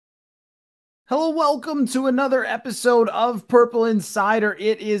Hello, welcome to another episode of Purple Insider.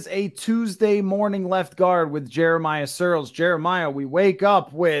 It is a Tuesday morning left guard with Jeremiah Sirles. Jeremiah, we wake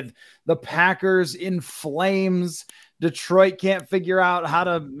up with the Packers in flames. Detroit can't figure out how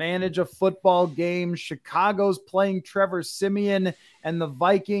to manage a football game. Chicago's playing Trevor Siemian, and the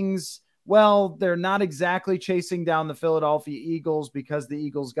Vikings, well, they're not exactly chasing down the Philadelphia Eagles because the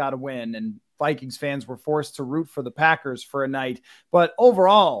Eagles got to win, and Vikings fans were forced to root for the Packers for a night. But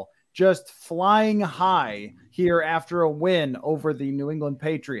overall, just flying high here after a win over the New England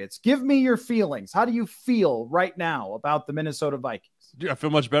Patriots. Give me your feelings. How do you feel right now about the Minnesota Vikings? Dude, I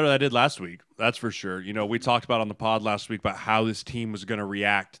feel much better than I did last week. That's for sure. You know, we talked about on the pod last week about how this team was going to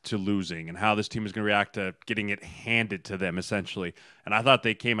react to losing and how this team was going to react to getting it handed to them, essentially. And I thought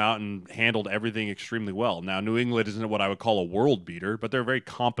they came out and handled everything extremely well. Now, New England isn't what I would call a world beater, but they're a very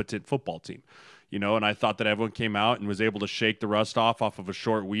competent football team. You know, and I thought that everyone came out and was able to shake the rust off of a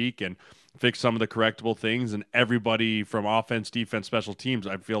short week and fix some of the correctable things. And everybody from offense, defense, special teams,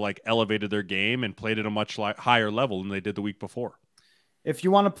 I feel like elevated their game and played at a much higher level than they did the week before. If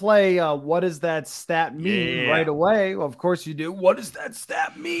you want to play, what does that stat mean right away? Well, of course you do. What does that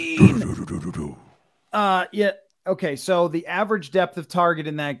stat mean? Yeah. Okay. So the average depth of target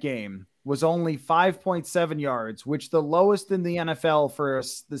in that game was only 5.7 yards, which the lowest in the NFL for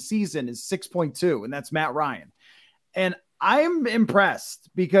the season is 6.2, and that's Matt Ryan. And I'm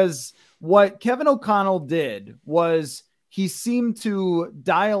impressed because what Kevin O'Connell did was he seemed to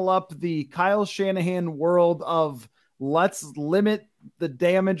dial up the Kyle Shanahan world of let's limit the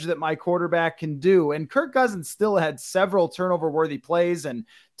damage that my quarterback can do. And Kirk Cousins still had several turnover-worthy plays and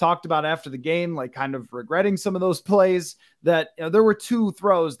talked about after the game, like kind of regretting some of those plays that there were two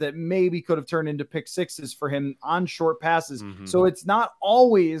throws that maybe could have turned into pick sixes for him on short passes. So it's not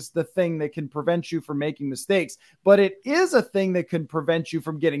always the thing that can prevent you from making mistakes, but it is a thing that can prevent you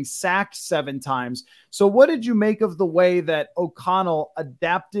from getting sacked 7 times. So what did you make of the way that O'Connell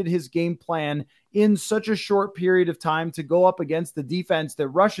adapted his game plan in such a short period of time to go up against the defense that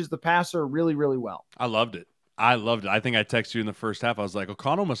rushes the passer really, really well? I loved it. I loved it. I think I texted you in the first half. I was like,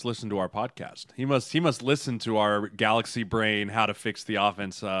 O'Connell must listen to our podcast. He must listen to our Galaxy Brain, how to fix the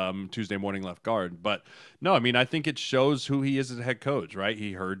offense Tuesday morning left guard. But no, I mean, I think it shows who he is as a head coach, right?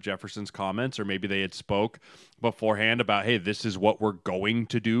 He heard Jefferson's comments, or maybe they had spoke beforehand about, hey, this is what we're going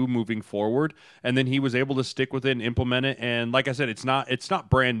to do moving forward. And then he was able to stick with it and implement it. And like I said, it's not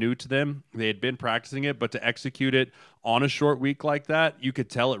brand new to them. They had been practicing it, but to execute it on a short week like that, you could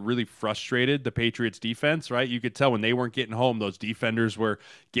tell it really frustrated the Patriots defense, right? You could tell when they weren't getting home, those defenders were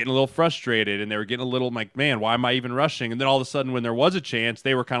getting a little frustrated and they were getting a little like, man, why am I even rushing? And then all of a sudden when there was a chance,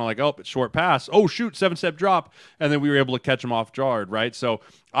 they were kind of like, oh, it's short pass. Oh, shoot, 7-step drop. And then we were able to catch them off guard, right? So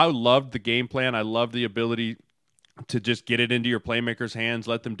I loved the game plan. I loved the ability to just get it into your playmakers' hands,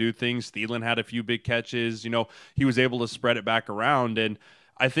 let them do things. Thielen had a few big catches. You know, he was able to spread it back around. And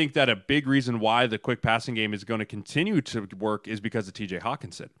I think that a big reason why the quick passing game is going to continue to work is because of TJ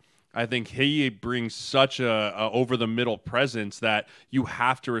Hawkinson. I think he brings such a over-the-middle presence that you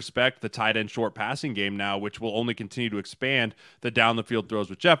have to respect the tight end short passing game now, which will only continue to expand the down-the-field throws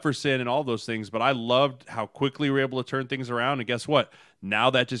with Jefferson and all those things. But I loved how quickly we were able to turn things around. And guess what? Now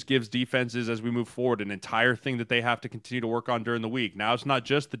that just gives defenses, as we move forward, an entire thing that they have to continue to work on during the week. Now it's not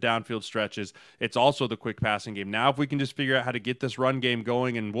just the downfield stretches. It's also the quick passing game. Now if we can just figure out how to get this run game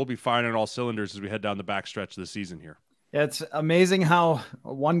going, and we'll be firing on all cylinders as we head down the back stretch of the season here. It's amazing how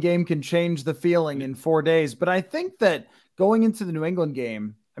one game can change the feeling in 4 days. But I think that going into the New England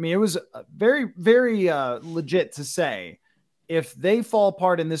game, I mean, it was very, very legit to say if they fall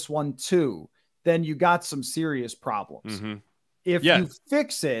apart in this one too, then you got some serious problems. If you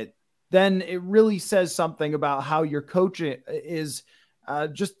fix it, then it really says something about how your coach is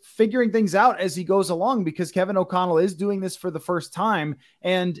just figuring things out as he goes along, because Kevin O'Connell is doing this for the first time.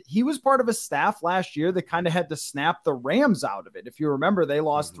 And he was part of a staff last year that kind of had to snap the Rams out of it. If you remember, they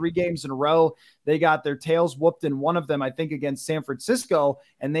lost 3 games in a row. They got their tails whooped in one of them, I think, against San Francisco,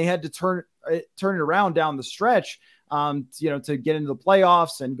 and they had to turn it around down the stretch. To get into the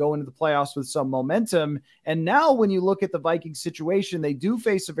playoffs and go into the playoffs with some momentum. And now when you look at the Vikings situation, they do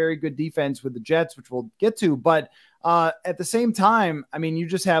face a very good defense with the Jets, which we'll get to. But at the same time, I mean, you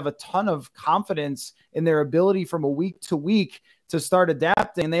just have a ton of confidence in their ability from a week to week to start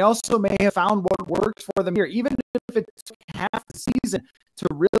adapting. And they also may have found what works for them here, even if it took half the season to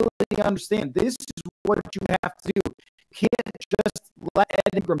really understand this is what you have to do. You can't just let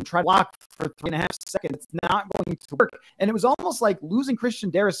Ed Ingram try to block for 3.5 seconds. It's not going to work. And it was almost like losing Christian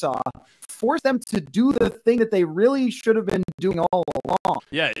Darrisaw forced them to do the thing that they really should have been doing all along.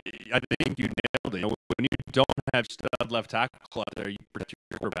 Yeah, I think you nailed it. When you don't have stud left tackle out there, you protect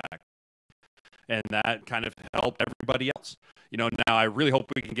your quarterback. and that kind of helped everybody else. Now I really hope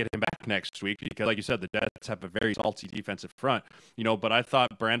we can get him back next week because, like you said, the Jets have a very salty defensive front. But I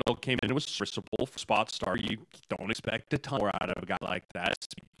thought Brandel came in and was serviceable for spot start. You don't expect a ton more out of a guy like that.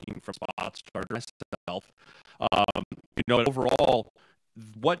 Speaking from spot starter myself, overall,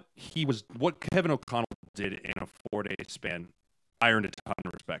 what Kevin O'Connell did in a 4-day span, I earned a ton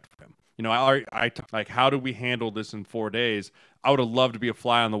of respect for him. Like, how do we handle this in 4 days? I would have loved to be a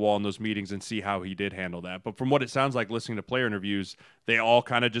fly on the wall in those meetings and see how he did handle that. But from what it sounds like, listening to player interviews, they all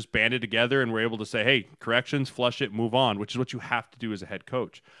kind of just banded together and were able to say, hey, corrections, flush it, move on, which is what you have to do as a head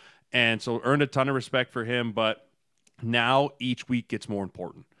coach. And so earned a ton of respect for him. But now each week gets more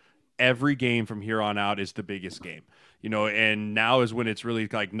important. Every game from here on out is the biggest game. And now is when it's really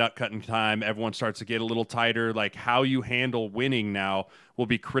like nut cutting time. Everyone starts to get a little tighter. Like, how you handle winning now will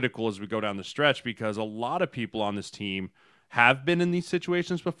be critical as we go down the stretch, because a lot of people on this team have been in these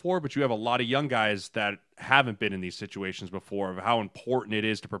situations before, but you have a lot of young guys that haven't been in these situations before, of how important it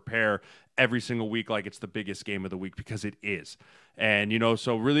is to prepare every single week like it's the biggest game of the week, because it is. And,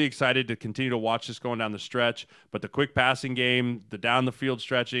 so really excited to continue to watch this going down the stretch. But the quick passing game, the down the field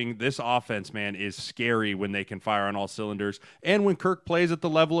stretching, this offense, man, is scary when they can fire on all cylinders. And when Kirk plays at the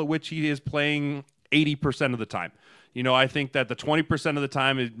level at which he is playing 80% of the time. I think that the 20% of the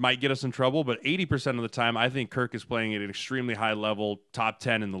time it might get us in trouble, but 80% of the time, I think Kirk is playing at an extremely high level, top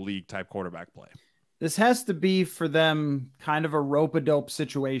 10 in the league type quarterback play. This has to be for them kind of a rope-a-dope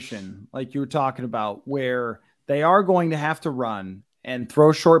situation, like you were talking about, where they are going to have to run and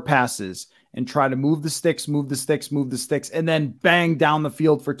throw short passes and try to move the sticks, and then bang down the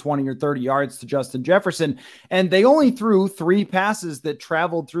field for 20 or 30 yards to Justin Jefferson. And they only threw 3 passes that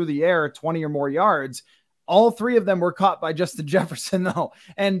traveled through the air 20 or more yards. All 3 of them were caught by Justin Jefferson, though.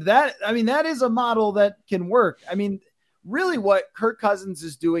 And that is a model that can work. Really what Kirk Cousins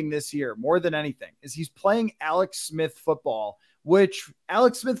is doing this year, more than anything, is he's playing Alex Smith football, which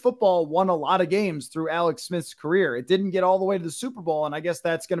Alex Smith football won a lot of games through Alex Smith's career. It didn't get all the way to the Super Bowl, and I guess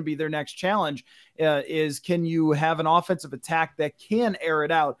that's going to be their next challenge, is can you have an offensive attack that can air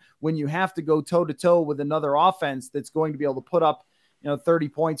it out when you have to go toe-to-toe with another offense that's going to be able to put up 30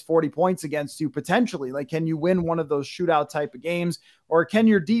 points, 40 points against you potentially? Like, can you win one of those shootout type of games, or can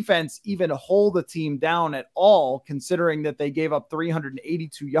your defense even hold a team down at all, considering that they gave up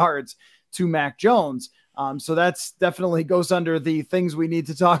 382 yards to Mac Jones? So that's definitely goes under the things we need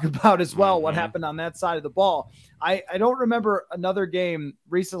to talk about as well. What happened on that side of the ball? I don't remember another game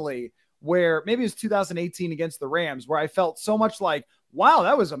recently where, maybe it was 2018 against the Rams, where I felt so much like, wow,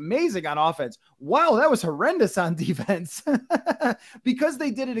 that was amazing on offense. Wow, that was horrendous on defense. Because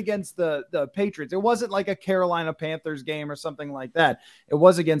they did it against the Patriots. It wasn't like a Carolina Panthers game or something like that. It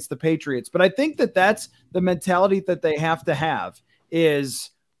was against the Patriots. But I think that that's the mentality that they have to have,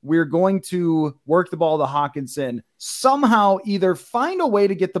 is we're going to work the ball to Hawkinson, somehow either find a way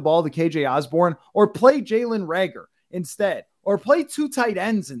to get the ball to KJ Osborne or play Jalen Reagor instead, or play 2 tight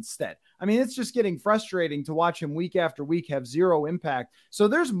ends instead. It's just getting frustrating to watch him week after week have zero impact. So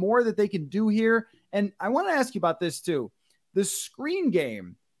there's more that they can do here. And I want to ask you about this too. The screen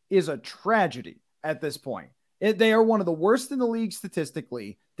game is a tragedy at this point. They are one of the worst in the league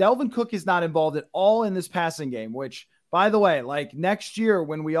statistically. Dalvin Cook is not involved at all in this passing game, which, by the way, like next year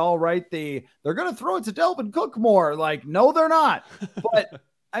when we all write they're going to throw it to Dalvin Cook more. Like, no, they're not. But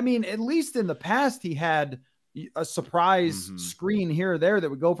at least in the past, he had a surprise screen here or there that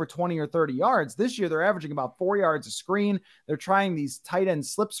would go for 20 or 30 yards. This year, they're averaging about 4 yards a screen. They're trying these tight end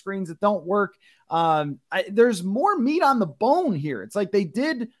slip screens that don't work. There's more meat on the bone here. It's like they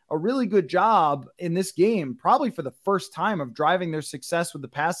did a really good job in this game, probably for the first time, of driving their success with the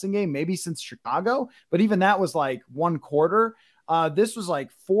passing game, maybe since Chicago. But even that was like 1 quarter. This was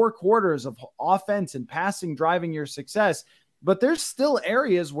like 4 quarters of offense and passing driving your success. But there's still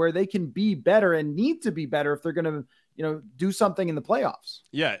areas where they can be better and need to be better if they're going to, do something in the playoffs.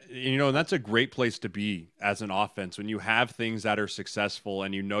 Yeah. And that's a great place to be as an offense, when you have things that are successful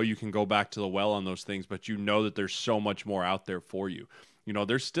and you can go back to the well on those things, but that there's so much more out there for you.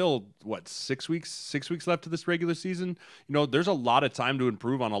 There's still 6 weeks left of this regular season. There's a lot of time to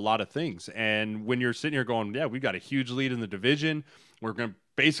improve on a lot of things. And when you're sitting here going, yeah, we've got a huge lead in the division, we're going to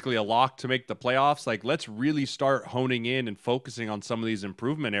basically a lock to make the playoffs. Like, let's really start honing in and focusing on some of these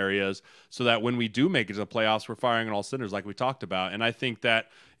improvement areas so that when we do make it to the playoffs, we're firing on all cylinders like we talked about. And I think that,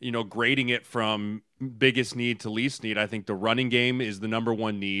 grading it from biggest need to least need, I think the running game is the number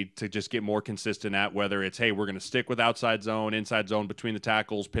 1 need to just get more consistent at, whether it's, hey, we're going to stick with outside zone, inside zone, between the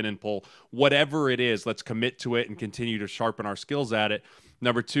tackles, pin and pull, whatever it is, let's commit to it and continue to sharpen our skills at it.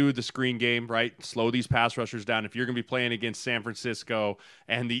 Number two, the screen game, right? Slow these pass rushers down. If you're going to be playing against San Francisco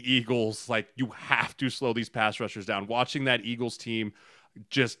and the Eagles, like, you have to slow these pass rushers down. Watching that Eagles team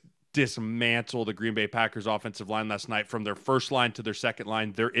just dismantle the Green Bay Packers offensive line last night from their first line to their second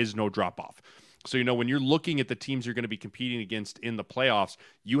line, there is no drop off. So, you know, when you're looking at the teams you're going to be competing against in the playoffs,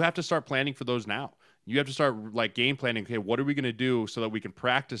 you have to start planning for those now. You have to start like game planning. Okay, what are we going to do so that we can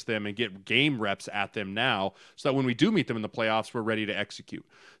practice them and get game reps at them now so that when we do meet them in the playoffs, we're ready to execute.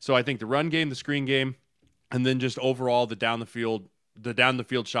 So I think the run game, the screen game, and then just overall the down the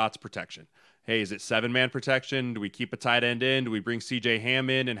field shots protection. Hey, is it 7-man protection? Do we keep a tight end in? Do we bring CJ Ham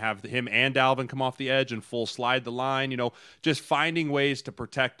in and have him and Dalvin come off the edge and full slide the line? You know, just finding ways to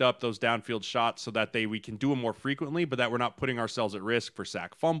protect up those downfield shots so that we can do them more frequently, but that we're not putting ourselves at risk for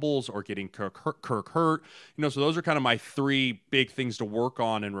sack fumbles or getting Kirk hurt. You know, so those are kind of my 3 big things to work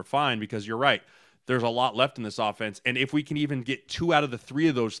on and refine, because you're right. There's a lot left in this offense. And if we can even get 2 out of the 3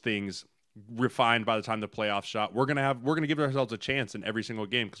 of those things refined by the time the playoff shot, we're gonna give ourselves a chance in every single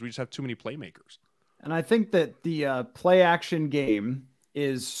game, because we just have too many playmakers. And I think that the play action game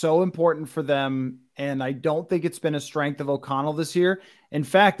is so important for them, and I don't think it's been a strength of O'Connell this year. In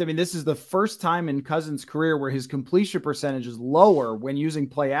fact, I mean, this is the first time in Cousins' career where his completion percentage is lower when using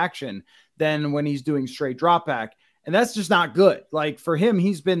play action than when he's doing straight drop back. And that's just not good. Like, for him,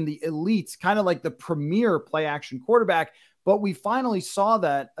 he's been the elite, kind of like the premier play action quarterback. But we finally saw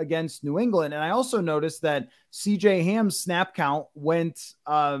that against New England. And I also noticed that CJ Ham's snap count went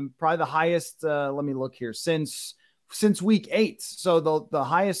probably the highest, let me look here, since week 8. So the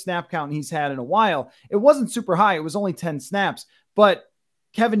highest snap count he's had in a while. It wasn't super high. It was only 10 snaps. But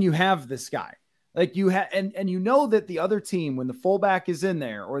Kevin, you have this guy. Like, you have, and you know that the other team, when the fullback is in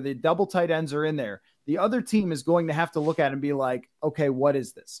there or the double tight ends are in there, the other team is going to have to look at it and be like, okay, what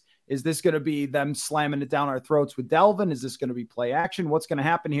is this? Is this going to be them slamming it down our throats with Dalvin? Is this going to be play action? What's going to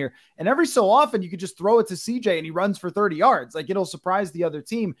happen here? And every so often you could just throw it to CJ and he runs for 30 yards. Like, it'll surprise the other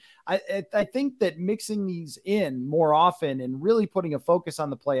team. I think that mixing these in more often and really putting a focus on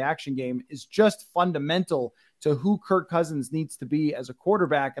the play action game is just fundamental to who Kirk Cousins needs to be as a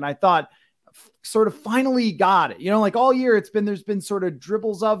quarterback. And I thought, sort of finally got it. You know, like all year there's been sort of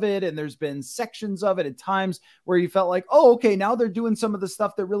dribbles of it, and there's been sections of it at times where you felt like, oh, okay, now they're doing some of the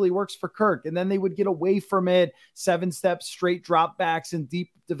stuff that really works for Kirk. And then they would get away from it, 7-step straight drop backs and deep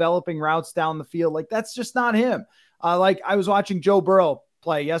developing routes down the field. Like, that's just not him. Like, I was watching Joe Burrow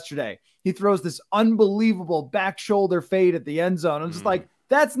play yesterday. He throws this unbelievable back shoulder fade at the end zone. I'm just like,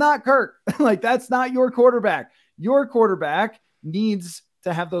 that's not Kirk. Like, that's not your quarterback. Your quarterback needs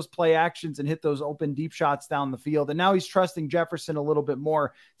to have those play actions and hit those open deep shots down the field. And now he's trusting Jefferson a little bit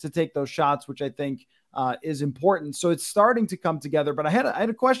more to take those shots, which I think is important. So it's starting to come together. But I had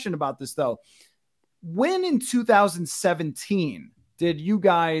a question about this, though. When in 2017 did you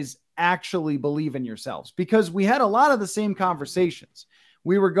guys actually believe in yourselves? Because we had a lot of the same conversations.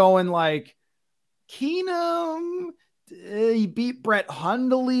 We were going like, Keenum, he beat Brett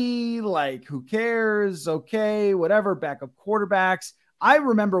Hundley, like, who cares? Okay, whatever, backup quarterbacks. I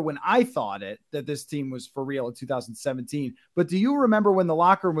remember when I thought that this team was for real in 2017. But do you remember when the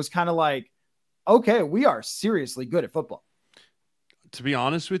locker room was kind of like, okay, we are seriously good at football? To be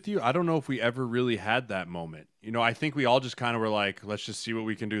honest with you, I don't know if we ever really had that moment. You know, I think we all just kind of were like, let's just see what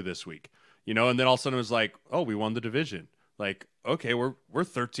we can do this week. You know, and then all of a sudden it was like, oh, we won the division. Like, okay, we're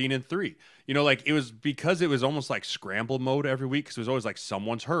 13-3. You know, like, it was because it was almost like scramble mode every week, because it was always like,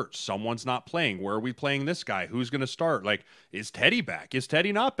 someone's hurt, someone's not playing. Where are we playing this guy? Who's going to start? Like, is Teddy back? Is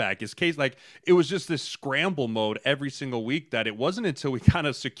Teddy not back? Is Case, like, it was just this scramble mode every single week, that it wasn't until we kind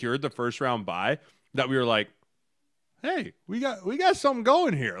of secured the first round bye that we were like, hey, we got something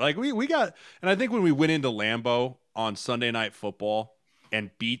going here. Like, we got, and I think when we went into Lambeau on Sunday Night Football and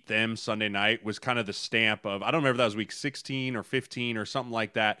beat them Sunday night was kind of the stamp of, I don't remember if that was week 16 or 15 or something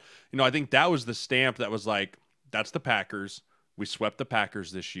like that. You know, I think that was the stamp that was like, that's the Packers. We swept the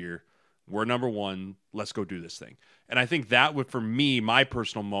Packers this year. We're number 1. Let's go do this thing. And I think that would, for me, my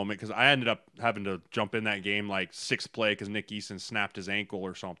personal moment, because I ended up having to jump in that game like 6th play because Nick Eason snapped his ankle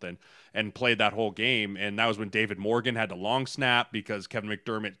or something and played that whole game. And that was when David Morgan had the long snap because Kevin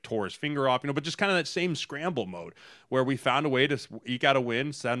McDermott tore his finger off, you know, but just kind of that same scramble mode where we found a way to eke out a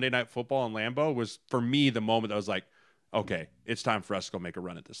win. Sunday Night Football in Lambeau was, for me, the moment that was like, okay, it's time for us to go make a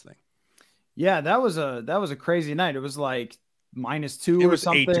run at this thing. Yeah, that was a crazy night. It was like -2 it or was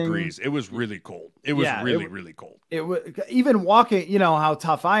something. 8 degrees. It was really cold. It was really cold. It was even walking, you know how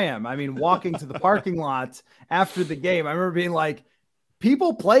tough I am. I mean, walking to the parking lot after the game, I remember being like,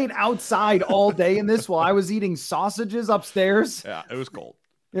 people played outside all day in this while I was eating sausages upstairs. Yeah, it was cold.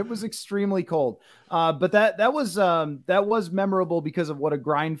 It was extremely cold. But that was memorable because of what a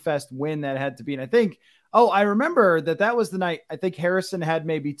grind fest win that had to be. And I think, I remember that was the night. I think Harrison had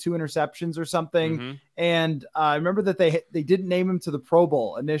maybe 2 interceptions or something. Mm-hmm. And I remember that they didn't name him to the Pro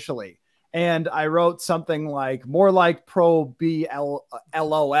Bowl initially. And I wrote something like more like Pro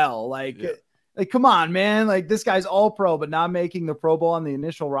BLOL. Like, come on, man. Like, this guy's all pro, but not making the Pro Bowl on the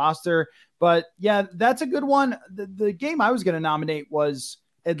initial roster. But yeah, that's a good one. The game I was going to nominate was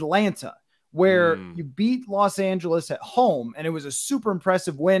Atlanta, where you beat Los Angeles at home, and it was a super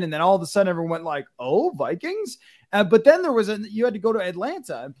impressive win. And then all of a sudden everyone went like, oh, Vikings. But then you had to go to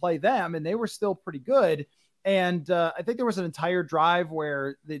Atlanta and play them, and they were still pretty good. And I think there was an entire drive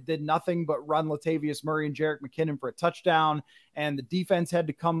where they did nothing but run Latavius Murray and Jerick McKinnon for a touchdown. And the defense had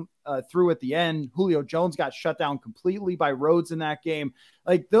to come through at the end. Julio Jones got shut down completely by Rhodes in that game.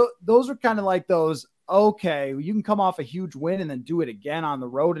 Like those are kind of like those, okay, you can come off a huge win and then do it again on the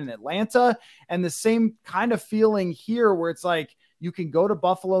road in Atlanta. And the same kind of feeling here where it's like you can go to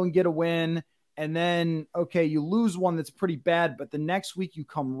Buffalo and get a win. And then, okay, you lose one that's pretty bad, but the next week you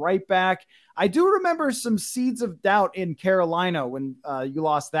come right back. I do remember some seeds of doubt in Carolina when you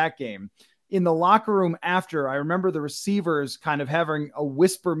lost that game. In the locker room after, I remember the receivers kind of having a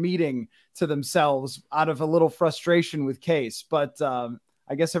whisper meeting to themselves out of a little frustration with Case. But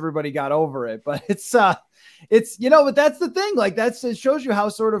I guess everybody got over it. But but that's the thing. Like, it shows you how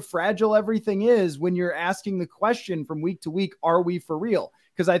sort of fragile everything is when you're asking the question from week to week, are we for real?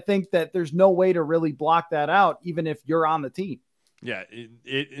 Because I think that there's no way to really block that out, even if you're on the team. Yeah,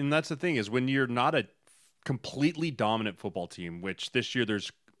 and that's the thing is when you're not a completely dominant football team, which this year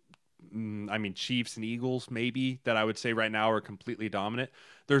there's, Chiefs and Eagles maybe that I would say right now are completely dominant.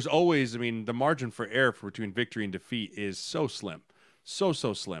 There's always, the margin for error between victory and defeat is so slim. So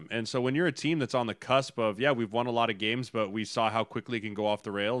slim. And so when you're a team that's on the cusp of, we've won a lot of games, but we saw how quickly it can go off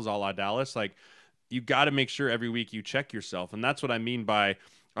the rails, a la Dallas, like, you got to make sure every week you check yourself. And that's what I mean by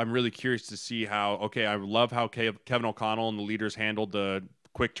I'm really curious to see how, I love how Kevin O'Connell and the leaders handled the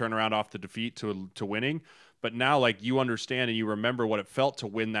quick turnaround off the defeat to winning. But now, like, you understand and you remember what it felt to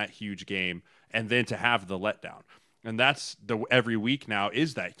win that huge game and then to have the letdown. And that's every week now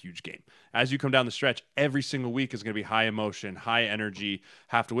is that huge game. As you come down the stretch, every single week is going to be high emotion, high energy,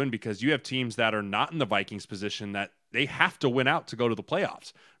 have to win because you have teams that are not in the Vikings position that they have to win out to go to the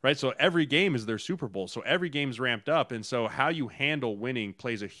playoffs, right? So every game is their Super Bowl. So every game's ramped up. And so how you handle winning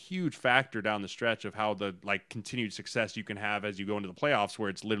plays a huge factor down the stretch of how the continued success you can have as you go into the playoffs where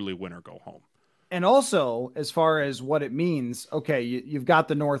it's literally win or go home. And also, as far as what it means, okay, you've got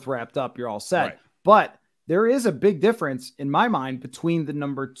the North wrapped up, you're all set. Right. But there is a big difference in my mind between the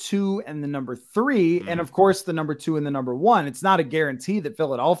number 2 and the number 3. And of course, the number 2 and the number 1. It's not a guarantee that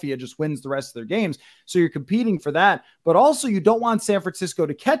Philadelphia just wins the rest of their games. So you're competing for that. But also, you don't want San Francisco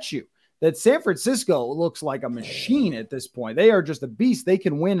to catch you. That San Francisco looks like a machine at this point. They are just a beast. They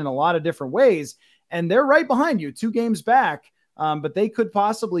can win in a lot of different ways. And they're right behind you, 2 games back. But they could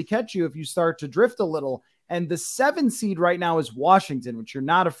possibly catch you if you start to drift a little. And the 7 seed right now is Washington, which you're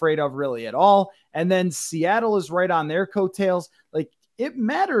not afraid of really at all. And then Seattle is right on their coattails. Like, it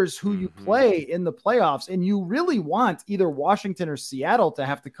matters who you play in the playoffs. And you really want either Washington or Seattle to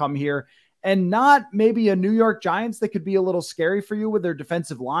have to come here and not maybe a New York Giants that could be a little scary for you with their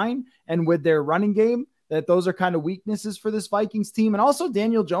defensive line and with their running game. That those are kind of weaknesses for this Vikings team. And also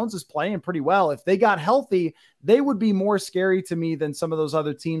Daniel Jones is playing pretty well. If they got healthy, they would be more scary to me than some of those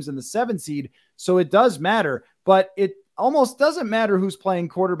other teams in the 7 seed. So it does matter, but it almost doesn't matter who's playing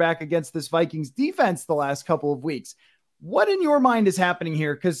quarterback against this Vikings defense the last couple of weeks. What in your mind is happening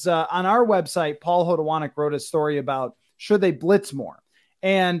here? Because on our website, Paul Hodowanik wrote a story about should they blitz more?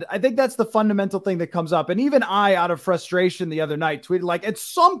 And I think that's the fundamental thing that comes up. And even I, out of frustration the other night, tweeted like, at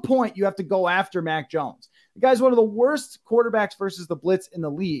some point you have to go after Mac Jones. The guy's one of the worst quarterbacks versus the blitz in the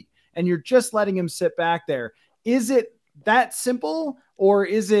league. And you're just letting him sit back there. Is it that simple? Or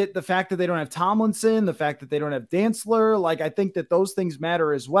is it the fact that they don't have Tomlinson, the fact that they don't have Dantzler? Like, I think that those things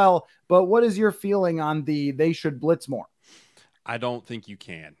matter as well. But what is your feeling on they should blitz more? I don't think you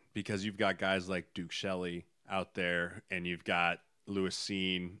can, because you've got guys like Duke Shelley out there, and you've got Lewis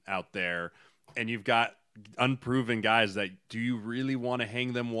Seen out there, and you've got unproven guys that do you really want to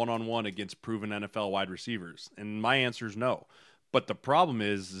hang them one-on-one against proven NFL wide receivers? And my answer is no. But the problem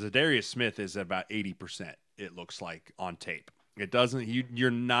is Zadarius Smith is about 80%, it looks like, on tape. It doesn't, you're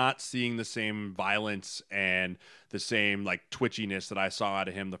not seeing the same violence and the same twitchiness that I saw out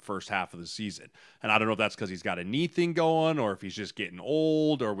of him the first half of the season. And I don't know if that's because he's got a knee thing going, or if he's just getting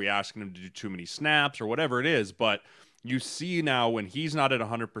old, or we asking him to do too many snaps, or whatever it is. But you see now when he's not at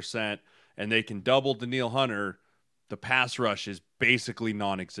 100% and they can double Danielle Hunter, the pass rush is basically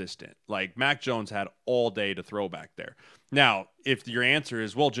non-existent. Like Mac Jones had all day to throw back there. Now, if your answer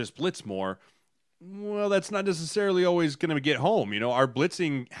is, well, just blitz more, well, that's not necessarily always going to get home. Our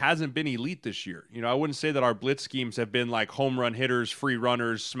blitzing hasn't been elite this year. I wouldn't say that our blitz schemes have been like home run hitters, free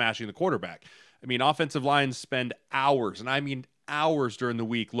runners, smashing the quarterback. I mean, offensive lines spend hours, and I mean hours during the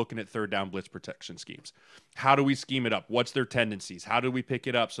week looking at third down blitz protection schemes. How do we scheme it up? What's their tendencies? How do we pick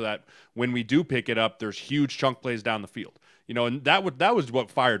it up so that when we do pick it up, there's huge chunk plays down the field? And that was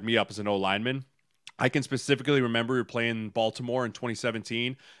what fired me up as an O-lineman. I can specifically remember we were playing Baltimore in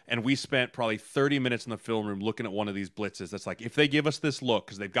 2017, and we spent probably 30 minutes in the film room looking at one of these blitzes. That's like, if they give us this look,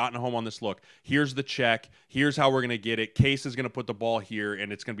 because they've gotten home on this look, here's the check, here's how we're going to get it. Case is going to put the ball here,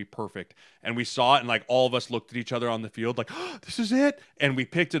 and it's going to be perfect. And we saw it, and like all of us looked at each other on the field like, oh, this is it. And we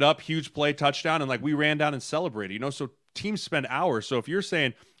picked it up, huge play, touchdown, and like we ran down and celebrated. So teams spend hours. So if you're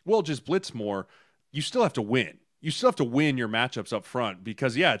saying, well, just blitz more, you still have to win. You still have to win your matchups up front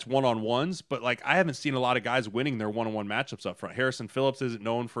because, yeah, it's one-on-ones, but, like, I haven't seen a lot of guys winning their one-on-one matchups up front. Harrison Phillips isn't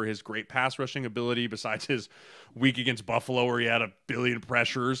known for his great pass rushing ability besides his week against Buffalo where he had 1 billion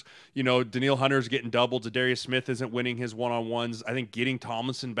pressures. Daniil Hunter's getting doubled. Zadarius Smith isn't winning his one-on-ones. I think getting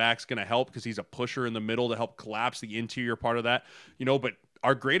Tomlinson back's going to help because he's a pusher in the middle to help collapse the interior part of that. But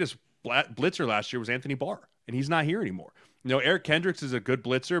our greatest blitzer last year was Anthony Barr, and he's not here anymore. Eric Kendricks is a good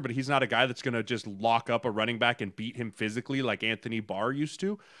blitzer, but he's not a guy that's going to just lock up a running back and beat him physically like Anthony Barr used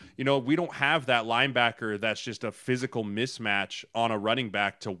to. We don't have that linebacker that's just a physical mismatch on a running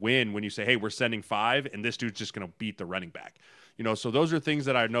back to win when you say, hey, we're sending 5, and this dude's just going to beat the running back. So those are things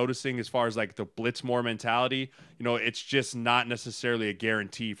that I'm noticing as far as like the blitz more mentality. It's just not necessarily a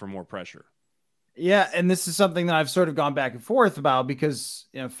guarantee for more pressure. Yeah, and this is something that I've sort of gone back and forth about because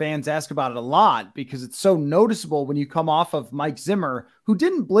fans ask about it a lot because it's so noticeable when you come off of Mike Zimmer, who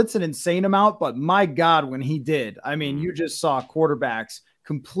didn't blitz an insane amount, but my God, when he did, I mean, you just saw quarterbacks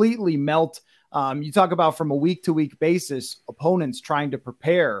completely melt. You talk about from a week-to-week basis, opponents trying to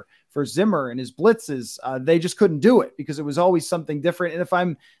prepare for Zimmer and his blitzes. They just couldn't do it because it was always something different. And if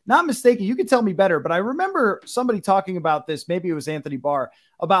I'm not mistaken, you can tell me better, but I remember somebody talking about this, maybe it was Anthony Barr,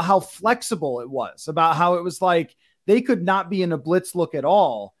 about how flexible it was, about how it was like they could not be in a blitz look at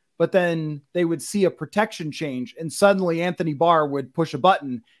all, but then they would see a protection change and suddenly Anthony Barr would push a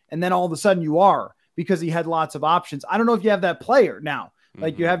button and then all of a sudden you are because he had lots of options. I don't know if you have that player now.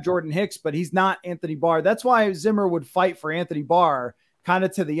 Like you have Jordan Hicks, but he's not Anthony Barr. That's why Zimmer would fight for Anthony Barr kind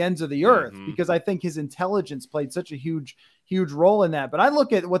of to the ends of the earth, because I think his intelligence played such a huge role in that. But I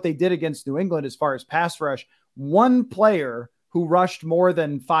look at what they did against New England as far as pass rush. One player who rushed more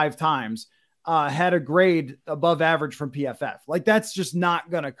than 5 times had a grade above average from PFF. Like that's just not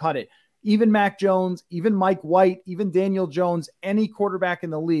going to cut it. Even Mac Jones, even Mike White, even Daniel Jones, any quarterback in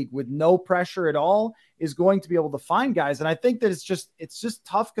the league with no pressure at all is going to be able to find guys. And I think that it's just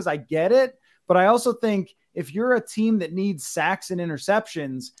tough because I get it. But I also think if you're a team that needs sacks and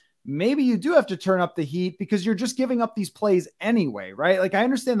interceptions, maybe you do have to turn up the heat because you're just giving up these plays anyway, right? Like I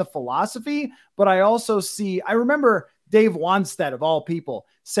understand the philosophy, but I also I remember Dave Wanstead of all people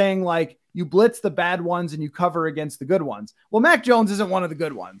saying like, you blitz the bad ones and you cover against the good ones. Well, Mac Jones isn't one of the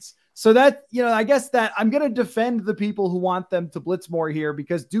good ones. So that, I guess that I'm going to defend the people who want them to blitz more here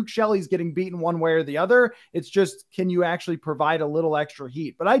because Duke Shelley's getting beaten one way or the other. It's just, can you actually provide a little extra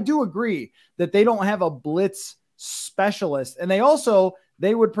heat? But I do agree that they don't have a blitz specialist. And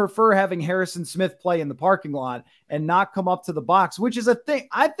they would prefer having Harrison Smith play in the parking lot and not come up to the box, which is a thing.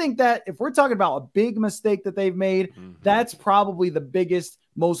 I think that if we're talking about a big mistake that they've made, that's probably the biggest,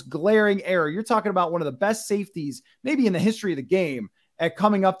 most glaring error. You're talking about one of the best safeties, maybe in the history of the game, at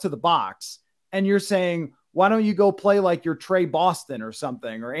coming up to the box. And you're saying, why don't you go play like you're Trey Boston or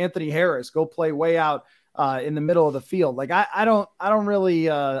something, or Anthony Harris, go play way out in the middle of the field. Like I don't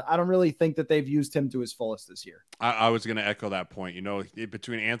really think that they've used him to his fullest this year. I was going to echo that point.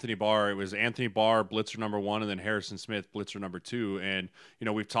 Between Anthony Barr, it was Anthony Barr, blitzer number 1, and then Harrison Smith, blitzer number 2. And,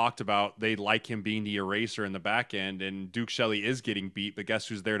 we've talked about they like him being the eraser in the back end, and Duke Shelley is getting beat, but guess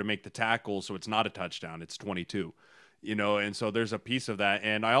who's there to make the tackle? So it's not a touchdown. It's 22. And so there's a piece of that.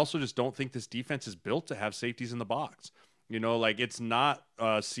 And I also just don't think this defense is built to have safeties in the box. Like it's not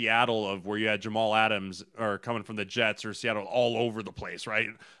Seattle of where you had Jamal Adams or coming from the Jets, or Seattle all over the place, right?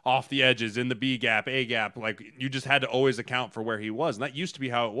 Off the edges, in the B gap, A gap. Like you just had to always account for where he was. And that used to be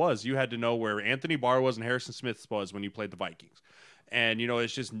how it was. You had to know where Anthony Barr was and Harrison Smith was when you played the Vikings. And,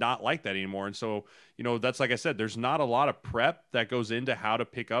 it's just not like that anymore. And so, that's like I said, there's not a lot of prep that goes into how to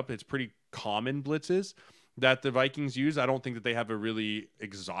pick up. It's pretty common blitzes that the Vikings use. I don't think that they have a really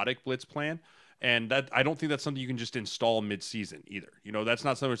exotic blitz plan. And that, I don't think that's something you can just install mid-season either. You know, that's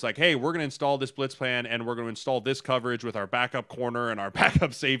not something it's like, hey, we're going to install this blitz plan and we're going to install this coverage with our backup corner and our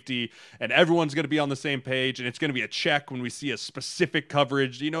backup safety, and everyone's going to be on the same page, and it's going to be a check when we see a specific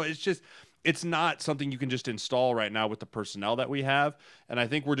coverage. You know, it's not something you can just install right now with the personnel that we have. And I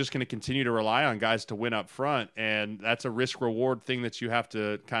think we're just going to continue to rely on guys to win up front. And that's a risk reward thing that you have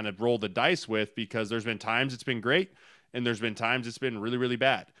to kind of roll the dice with, because there's been times it's been great and there's been times it's been really, really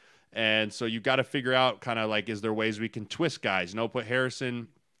bad. And so you've got to figure out kind of like, is there ways we can twist guys? Put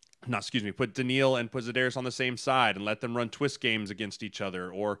Daniil and put Za'Darius on the same side and let them run twist games against each other,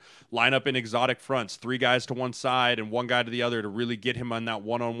 or line up in exotic fronts, 3 guys to one side and 1 guy to the other to really get him on that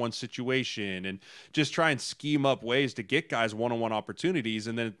one-on-one situation, and just try and scheme up ways to get guys one-on-one opportunities.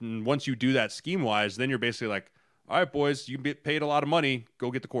 And then once you do that scheme-wise, then you're basically like, all right, boys, you get paid a lot of money,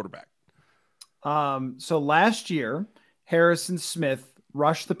 go get the quarterback. So last year, Harrison Smith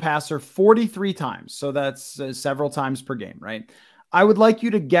rushed the passer 43 times. So that's several times per game, right? I would like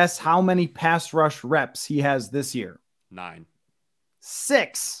you to guess how many pass rush reps he has this year. 9.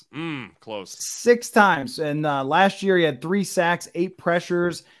 6. Close. 6 times. And last year he had 3 sacks, 8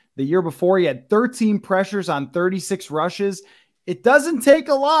 pressures. The year before he had 13 pressures on 36 rushes. It doesn't take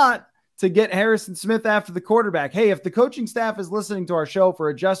a lot to get Harrison Smith after the quarterback. Hey, if the coaching staff is listening to our show for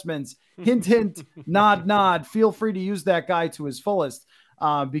adjustments, hint, hint, nod, nod, feel free to use that guy to his fullest.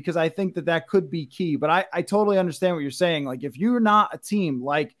 Because I think that could be key. But I totally understand what you're saying. Like, if you're not a team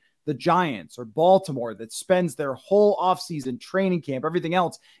like the Giants or Baltimore that spends their whole offseason, training camp, everything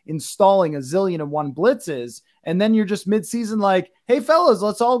else, installing a zillion and one blitzes, and then you're just midseason like, hey, fellas,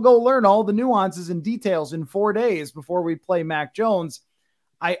 let's all go learn all the nuances and details in 4 days before we play Mac Jones.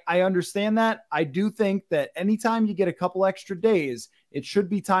 I understand that. I do think that anytime you get a couple extra days, it should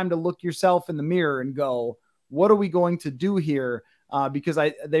be time to look yourself in the mirror and go, what are we going to do here? Because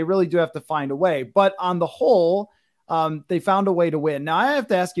they really do have to find a way. But on the whole, they found a way to win. Now, I have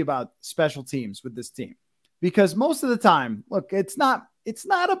to ask you about special teams with this team, because most of the time, look, it's not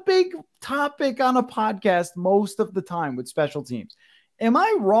a big topic on a podcast most of the time with special teams. Am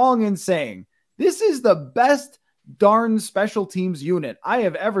I wrong in saying this is the best darn special teams unit I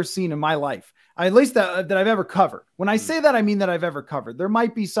have ever seen in my life? At least that I've ever covered. When I say that, I mean that I've ever covered. There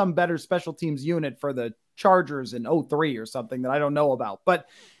might be some better special teams unit for the Chargers in 03 or something that I don't know about, but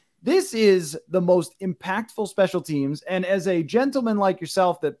this is the most impactful special teams. And as a gentleman like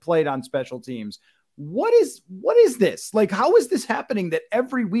yourself that played on special teams, what is this? Like, how is this happening that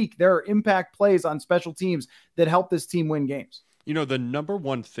every week there are impact plays on special teams that help this team win games? You know, the number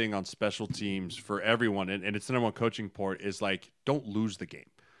one thing on special teams for everyone, and it's the number one coaching point, is like, don't lose the game.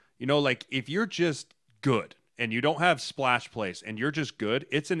 You know, like, if you're just good and you don't have splash plays and you're just good,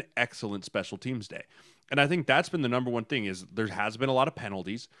 it's an excellent special teams day. And I think that's been the number one thing, is there has been a lot of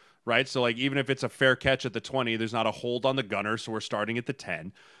penalties, right? So, like, even if it's a fair catch at the 20, there's not a hold on the gunner, so we're starting at the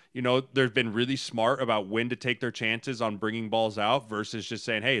 10. You know, they've been really smart about when to take their chances on bringing balls out versus just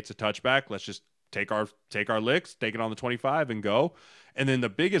saying, hey, it's a touchback, let's just take our licks, take it on the 25 and go. And then the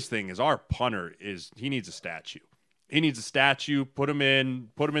biggest thing is our punter he needs a statue. He needs a statue, put him in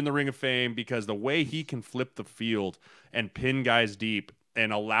the Ring of Fame, because the way he can flip the field and pin guys deep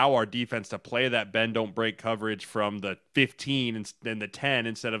and allow our defense to play that bend, don't break coverage from the 15 and the 10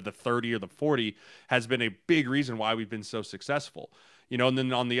 instead of the 30 or the 40 has been a big reason why we've been so successful. You know, and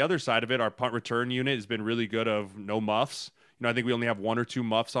then on the other side of it, our punt return unit has been really good of no muffs. You know, I think we only have 1 or 2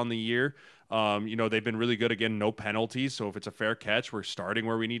 muffs on the year. You know, they've been really good, again, no penalties. So if it's a fair catch, we're starting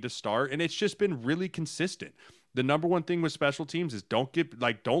where we need to start. And it's just been really consistent. The number one thing with special teams is don't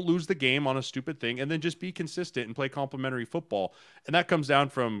lose the game on a stupid thing, and then just be consistent and play complementary football. And that comes down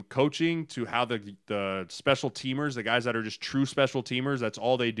from coaching to how the special teamers, the guys that are just true special teamers, that's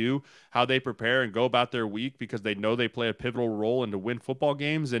all they do, how they prepare and go about their week, because they know they play a pivotal role in to win football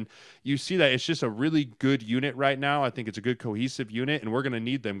games. And you see that it's just a really good unit right now. I think it's a good cohesive unit, and we're going to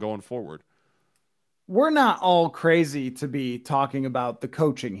need them going forward. We're not all crazy to be talking about the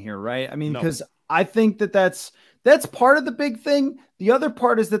coaching here, right? I mean, because I think that's part of the big thing. The other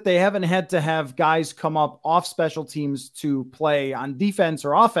part is that they haven't had to have guys come up off special teams to play on defense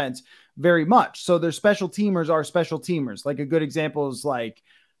or offense very much. So their special teamers are special teamers. Like, a good example is like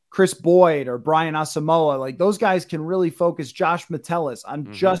Chris Boyd or Brian Asamoah. Like, those guys can really focus, Josh Metellus,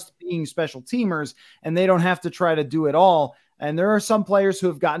 on just being special teamers, and they don't have to try to do it all. And there are some players who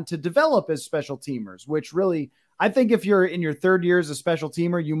have gotten to develop as special teamers, which really, I think if you're in your 3rd year as a special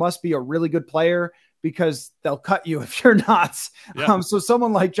teamer, you must be a really good player, because they'll cut you if you're not. Yeah. So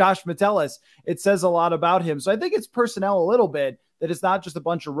someone like Josh Metellus, it says a lot about him. So I think it's personnel a little bit, that it's not just a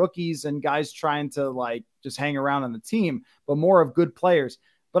bunch of rookies and guys trying to like just hang around on the team, but more of good players.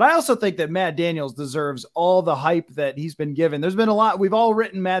 But I also think that Matt Daniels deserves all the hype that he's been given. There's been a lot. We've all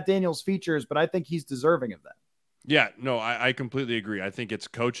written Matt Daniels features, but I think he's deserving of that. Yeah, no, I completely agree. I think it's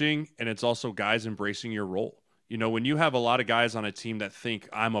coaching and it's also guys embracing your role. You know, when you have a lot of guys on a team that think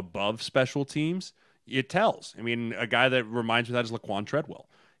I'm above special teams, it tells. I mean, a guy that reminds me of that is Laquan Treadwell.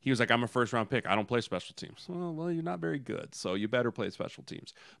 He was like, I'm a first-round pick. I don't play special teams. Well, you're not very good, so you better play special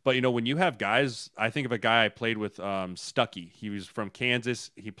teams. But, you know, when you have guys, I think of a guy I played with, Stuckey. He was from Kansas.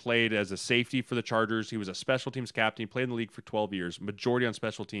 He played as a safety for the Chargers. He was a special teams captain. He played in the league for 12 years, majority on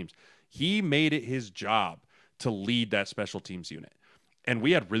special teams. He made it his job to lead that special teams unit. And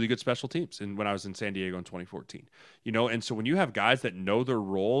we had really good special teams when I was in San Diego in 2014, you know? And so when you have guys that know their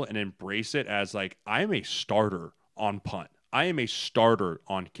role and embrace it as like, I'm a starter on punt, I am a starter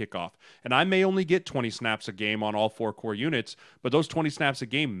on kickoff, and I may only get 20 snaps a game on all 4 core units, but those 20 snaps a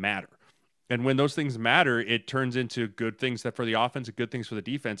game matter. And when those things matter, it turns into good things that for the offense and good things for the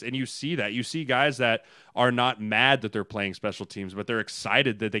defense. And you see that. You see guys that are not mad that they're playing special teams, but they're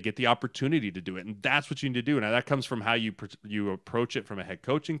excited that they get the opportunity to do it. And that's what you need to do. Now, that comes from how you approach it from a head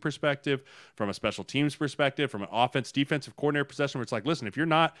coaching perspective, from a special teams perspective, from an offense, defensive coordinator possession, where it's like, listen, if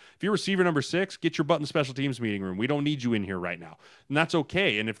you're receiver number 6, get your butt in the special teams meeting room. We don't need you in here right now. And that's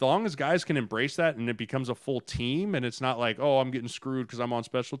okay. And if long as guys can embrace that and it becomes a full team and it's not like, oh, I'm getting screwed because I'm on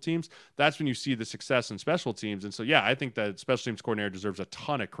special teams, that's when you see the success in special teams. And so, yeah, I think that special teams coordinator deserves a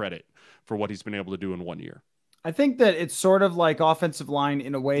ton of credit for what he's been able to do in 1 year. I think that it's sort of like offensive line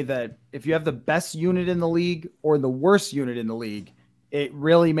in a way that if you have the best unit in the league or the worst unit in the league, it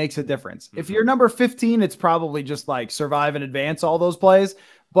really makes a difference. Mm-hmm. If you're number 15, it's probably just like survive and advance all those plays,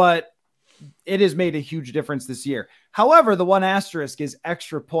 but it has made a huge difference this year. However, the one asterisk is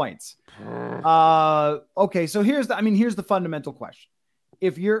extra points. Okay. So here's the fundamental question.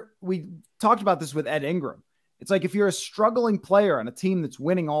 We talked about this with Ed Ingram. It's like, if you're a struggling player on a team that's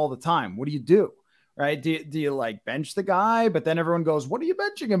winning all the time, what do you do? Right? Do you like bench the guy? But then everyone goes, what are you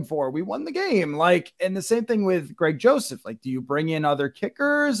benching him for? We won the game. Like, and the same thing with Greg Joseph. Like, do you bring in other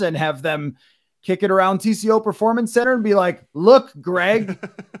kickers and have them kick it around TCO Performance Center and be like, look, Greg,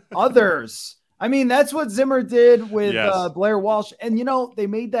 others? I mean, that's what Zimmer did with Blair Walsh. And, you know, they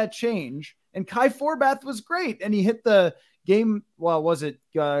made that change. And Kai Forbath was great. And he hit the game, well, was it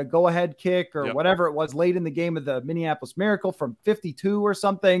go ahead kick or whatever it was late in the game of the Minneapolis Miracle from 52 or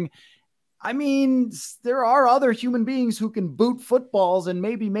something. I mean, there are other human beings who can boot footballs and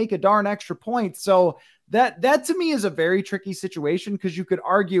maybe make a darn extra point. So that to me is a very tricky situation, because you could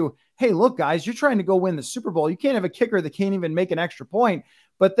argue, hey, look, guys, you're trying to go win the Super Bowl. You can't have a kicker that can't even make an extra point.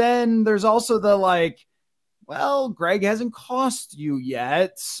 But then there's also the like, well, Greg hasn't cost you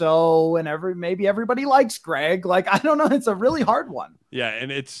yet. So, and maybe everybody likes Greg. Like, I don't know. It's a really hard one. Yeah.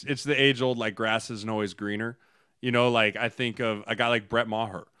 And it's the age old, like, grass isn't always greener. You know, like, I think of a guy like Brett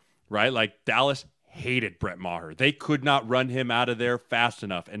Maher, right? Like, Dallas hated Brett Maher. They could not run him out of there fast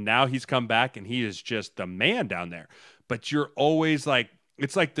enough. And now he's come back and he is just the man down there. But you're always like,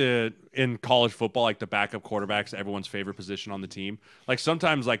 it's like in college football, like the backup quarterback's everyone's favorite position on the team. Like,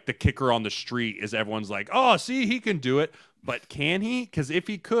 sometimes like the kicker on the street is everyone's like, oh, see, he can do it. But can he? Because if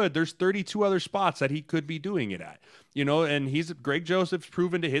he could, there's 32 other spots that he could be doing it at, you know, and Greg Joseph's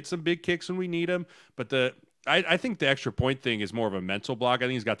proven to hit some big kicks when we need him. But I think the extra point thing is more of a mental block. I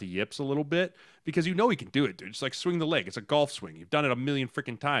think he's got the yips a little bit, because you know he can do it, dude. It's like swing the leg. It's a golf swing. You've done it a million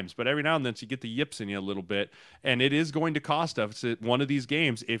freaking times, but every now and then you get the yips in you a little bit, and it is going to cost us one of these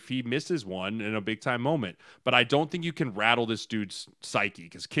games if he misses one in a big-time moment. But I don't think you can rattle this dude's psyche,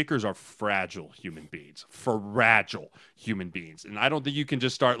 because kickers are fragile human beings. And I don't think you can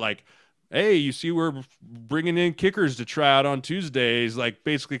just start like, hey, you see, we're bringing in kickers to try out on Tuesdays, like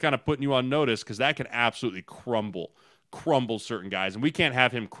basically kind of putting you on notice, because that can absolutely crumble certain guys. And we can't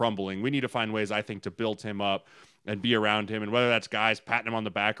have him crumbling. We need to find ways, I think, to build him up and be around him. And whether that's guys patting him on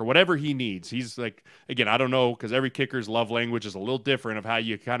the back or whatever he needs. He's like, again, I don't know, because every kicker's love language is a little different of how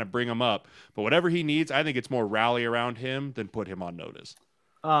you kind of bring him up. But whatever he needs, I think it's more rally around him than put him on notice.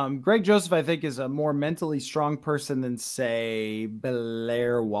 Greg Joseph, I think, is a more mentally strong person than, say,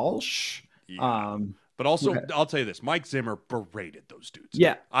 Blair Walsh. Yeah. But also, okay, I'll tell you this: Mike Zimmer berated those dudes.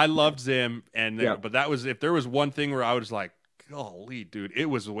 Yeah, I loved Zim, but that was, if there was one thing where I was like, golly, dude, it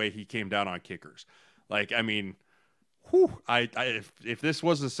was the way he came down on kickers. Like, I mean, if this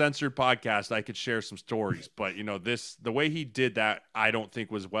was a censored podcast, I could share some stories. But you know, the way he did that, I don't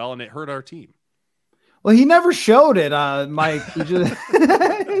think was well, and it hurt our team. Well, he never showed it, Mike. He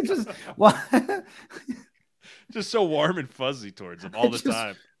just, just so warm and fuzzy towards him all the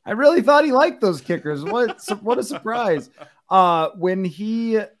time. I really thought he liked those kickers. What a surprise. My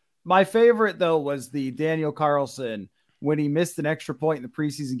favorite though was the Daniel Carlson when he missed an extra point in the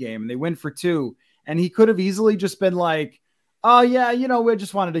preseason game and they went for 2. And he could have easily just been like, oh, yeah, we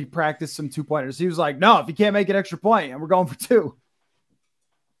just wanted to practice some 2-pointers. He was like, no, if you can't make an extra point, and we're going for 2.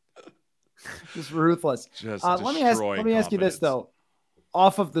 Just ruthless. Let me ask you this, though,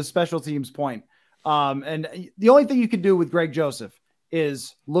 off of the special teams point. And the only thing you can do with Greg Joseph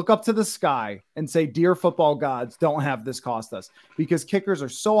is look up to the sky and say, dear football gods, don't have this cost us, because kickers are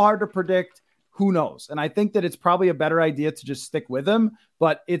so hard to predict. Who knows? And I think that it's probably a better idea to just stick with him,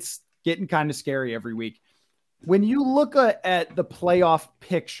 but it's getting kind of scary every week. When you look at the playoff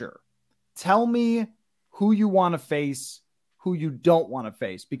picture, tell me who you want to face, who you don't want to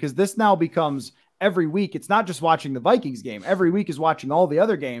face, because this now becomes every week. It's not just watching the Vikings game. Every week is watching all the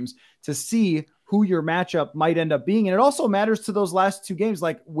other games to see who your matchup might end up being. And it also matters to those last 2 games.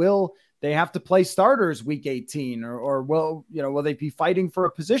 Like, will they have to play starters week 18 or will they be fighting for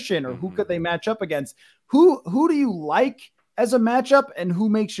a position, or who could they match up against? Who do you like as a matchup, and who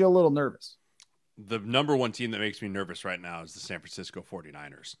makes you a little nervous? The number one team that makes me nervous right now is the San Francisco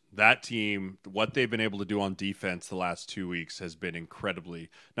 49ers. That team, what they've been able to do on defense the last 2 weeks has been incredibly.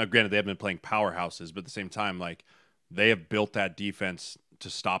 Now, granted, they haven't been playing powerhouses, but at the same time, like, they have built that defense to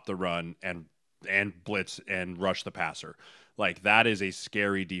stop the run and blitz and rush the passer. Like, that is a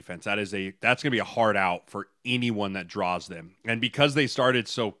scary defense. That's going to be a hard out for anyone that draws them. And because they started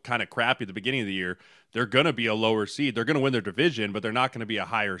so kind of crappy at the beginning of the year, they're going to be a lower seed. They're going to win their division, but they're not going to be a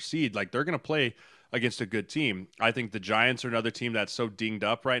higher seed. Like, they're going to play against a good team. I think the Giants are another team that's so dinged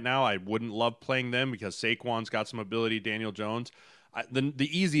up right now. I wouldn't love playing them because Saquon's got some ability, Daniel Jones. The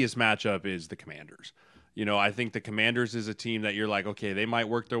easiest matchup is the Commanders. I think the Commanders is a team that you're like, okay, they might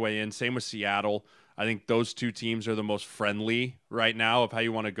work their way in. Same with Seattle. I think those 2 teams are the most friendly right now of how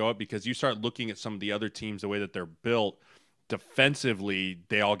you want to go up, because you start looking at some of the other teams, the way that they're built defensively,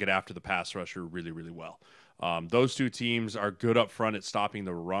 they all get after the pass rusher really, really well. Those 2 teams are good up front at stopping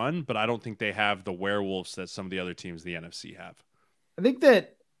the run, but I don't think they have the werewolves that some of the other teams in the NFC have. I think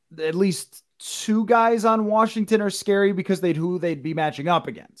that at least 2 guys on Washington are scary because who they'd be matching up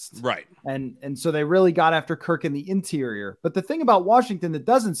against. Right. And so they really got after Kirk in the interior. But the thing about Washington that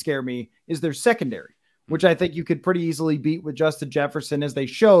doesn't scare me is their secondary, which I think you could pretty easily beat with Justin Jefferson, as they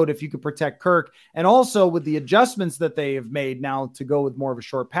showed, if you could protect Kirk. And also with the adjustments that they have made now to go with more of a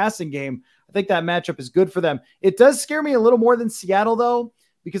short passing game, I think that matchup is good for them. It does scare me a little more than Seattle, though,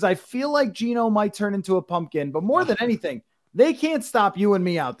 because I feel like Geno might turn into a pumpkin. But more than anything, they can't stop you and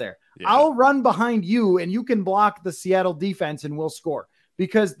me out there. Yeah. I'll run behind you, and you can block the Seattle defense, and we'll score,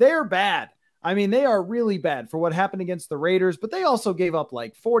 because they're bad. I mean, they are really bad for what happened against the Raiders, but they also gave up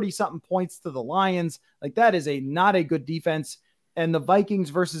like 40-something points to the Lions. Like, that is not a good defense. And the Vikings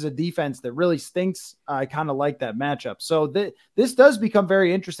versus a defense that really stinks, I kind of like that matchup. So this does become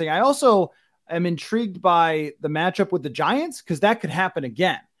very interesting. I also am intrigued by the matchup with the Giants, because that could happen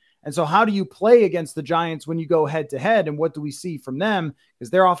again. And so how do you play against the Giants when you go head-to-head, and what do we see from them? Because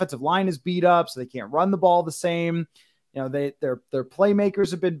their offensive line is beat up, so they can't run the ball the same. Their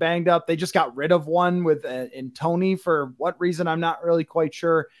playmakers have been banged up. They just got rid of one in Tony for what reason, I'm not really quite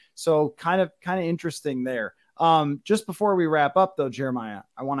sure. So kind of interesting there. Just before we wrap up, though, Jeremiah,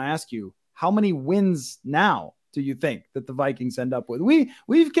 I want to ask you, how many wins now do you think that the Vikings end up with? We've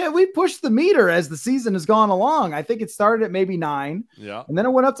pushed the meter as the season has gone along. I think it started at maybe 9, and then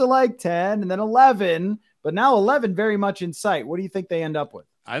it went up to like 10, and then 11, but now 11 very much in sight. What do you think they end up with?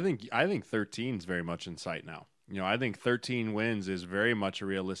 I think 13 is very much in sight now. I think 13 wins is very much a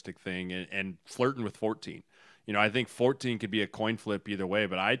realistic thing, and flirting with 14. I think 14 could be a coin flip either way,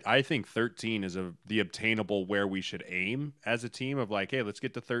 but I think 13 is the obtainable where we should aim as a team of like, hey, let's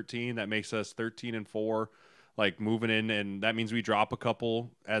get to 13. That makes us 13-4, like moving in, and that means we drop a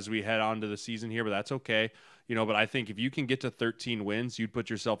couple as we head on to the season here, but that's okay. But I think if you can get to 13 wins, you'd put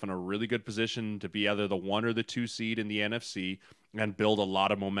yourself in a really good position to be either the 1 or the 2 seed in the NFC and build a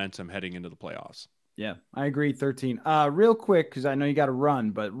lot of momentum heading into the playoffs. Yeah, I agree. 13. Real quick, because I know you got to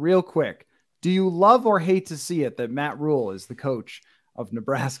run, but real quick, do you love or hate to see it that Matt Rule is the coach of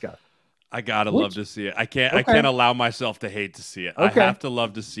Nebraska? I gotta love to see it. I can't allow myself to hate to see it. Okay. I have to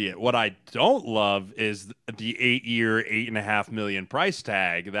love to see it. What I don't love is the 8-year, $8.5 million price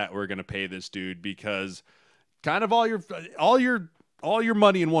tag that we're gonna pay this dude, because kind of all your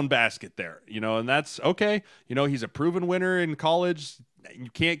money in one basket there, and that's okay. He's a proven winner in college. You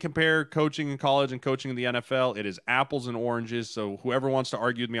can't compare coaching in college and coaching in the NFL. It is apples and oranges. So whoever wants to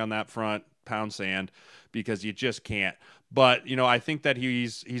argue with me on that front, pound sand, because you just can't. But, I think that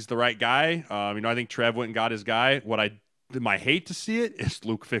he's the right guy. I think Trev went and got his guy. What I hate to see it is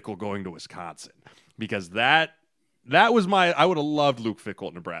Luke Fickell going to Wisconsin, because that That was I would have loved Luke Fickell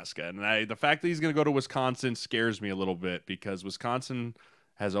at Nebraska. And the fact that he's going to go to Wisconsin scares me a little bit because Wisconsin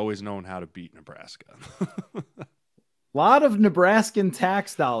has always known how to beat Nebraska. A lot of Nebraskan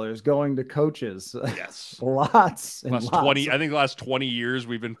tax dollars going to coaches. Yes. Lots. And last lots. 20, I think the last 20 years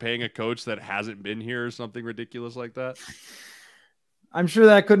we've been paying a coach that hasn't been here or something ridiculous like that. I'm sure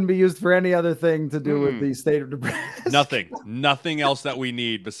that couldn't be used for any other thing to do with the state of Nebraska. Nothing else that we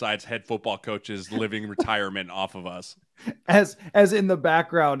need besides head football coaches living retirement off of us. As in the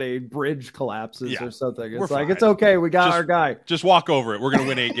background, a bridge collapses or something. It's like, fine. It's okay. We got our guy. Just walk over it. We're going to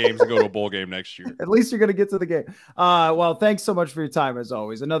win 8 games and go to a bowl game next year. At least you're going to get to the game. Well, thanks so much for your time, as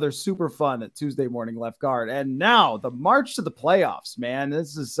always. Another super fun Tuesday morning left guard. And now the march to the playoffs, man.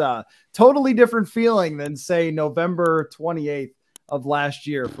 This is a totally different feeling than, say, November 28th of last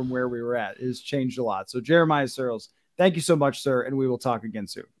year from where we were at. It has changed a lot. So Jeremiah Sirles, thank you so much, sir. And we will talk again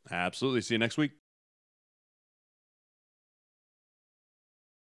soon. Absolutely. See you next week.